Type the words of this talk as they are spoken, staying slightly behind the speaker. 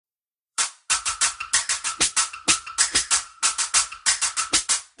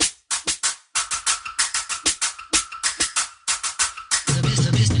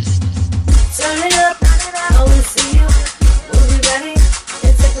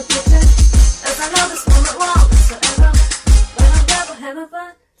all at once whatsoever. But I'm glad we're having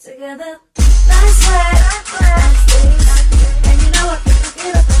fun together. Nice way, nice days. And you know I can't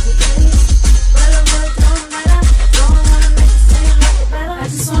forget about the days. But it really don't matter. I don't wanna make you seem like it better. I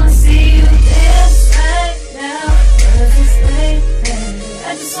just wanna see you dance right now. Cause it's late, baby.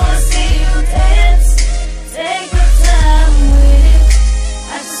 I just wanna see you dance. Take your time with it.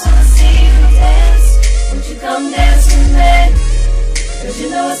 I just wanna see you dance. Won't you come dance with me? Cause you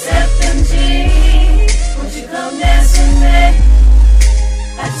know it's FMG. Won't you come dance with me?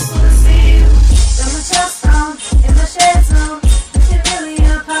 I just wanna see you. Got my chest on, in my shades on. Looking really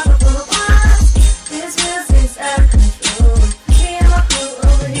a papa full of wine. This music's out of control. Me and my crew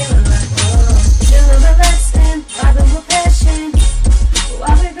over here are like, whoa. Feeling relaxed and vibing with passion.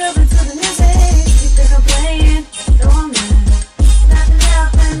 While we grooving to the music, you think I'm playing? No, I'm not. Knocking out,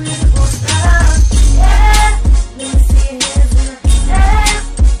 playing music won't stop. Yeah, let me see your hands in the air.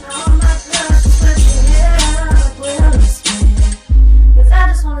 All my girls just put your hair up, we're on the spin. Cause I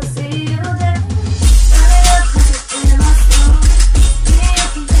just wanna see you dance. Turn it up, put it in my song. Yeah, you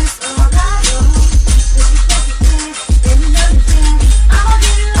can dance all night long. If you think you can, then you know you can. I'ma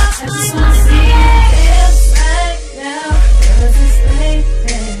give you lots of I just wanna see you dance right now. Cause it's late,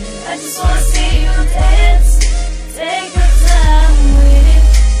 baby. I just wanna see you dance. Take your time with it.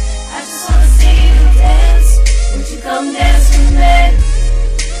 I just wanna see you dance. Won't you come dance with me?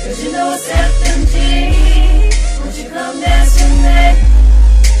 Cause you know it's FMG. Won't you come dance with me?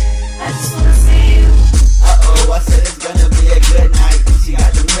 I just wanna see you. Uh-oh, I said it's gonna be a good night. She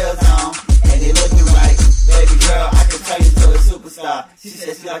got the meals on, and they looking right. Baby girl, I can turn you to a superstar. She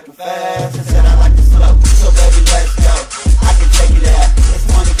said she like it fast, I said I like it slow. So baby, let's go, I can take you there. It's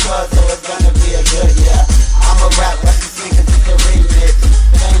 20 clubs, so it's gonna be a good year. I'ma rap like you sing, cause it's a remix.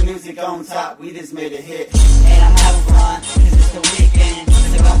 Same music on top, we just made a hit. And I'm having fun, cause it's the weekend.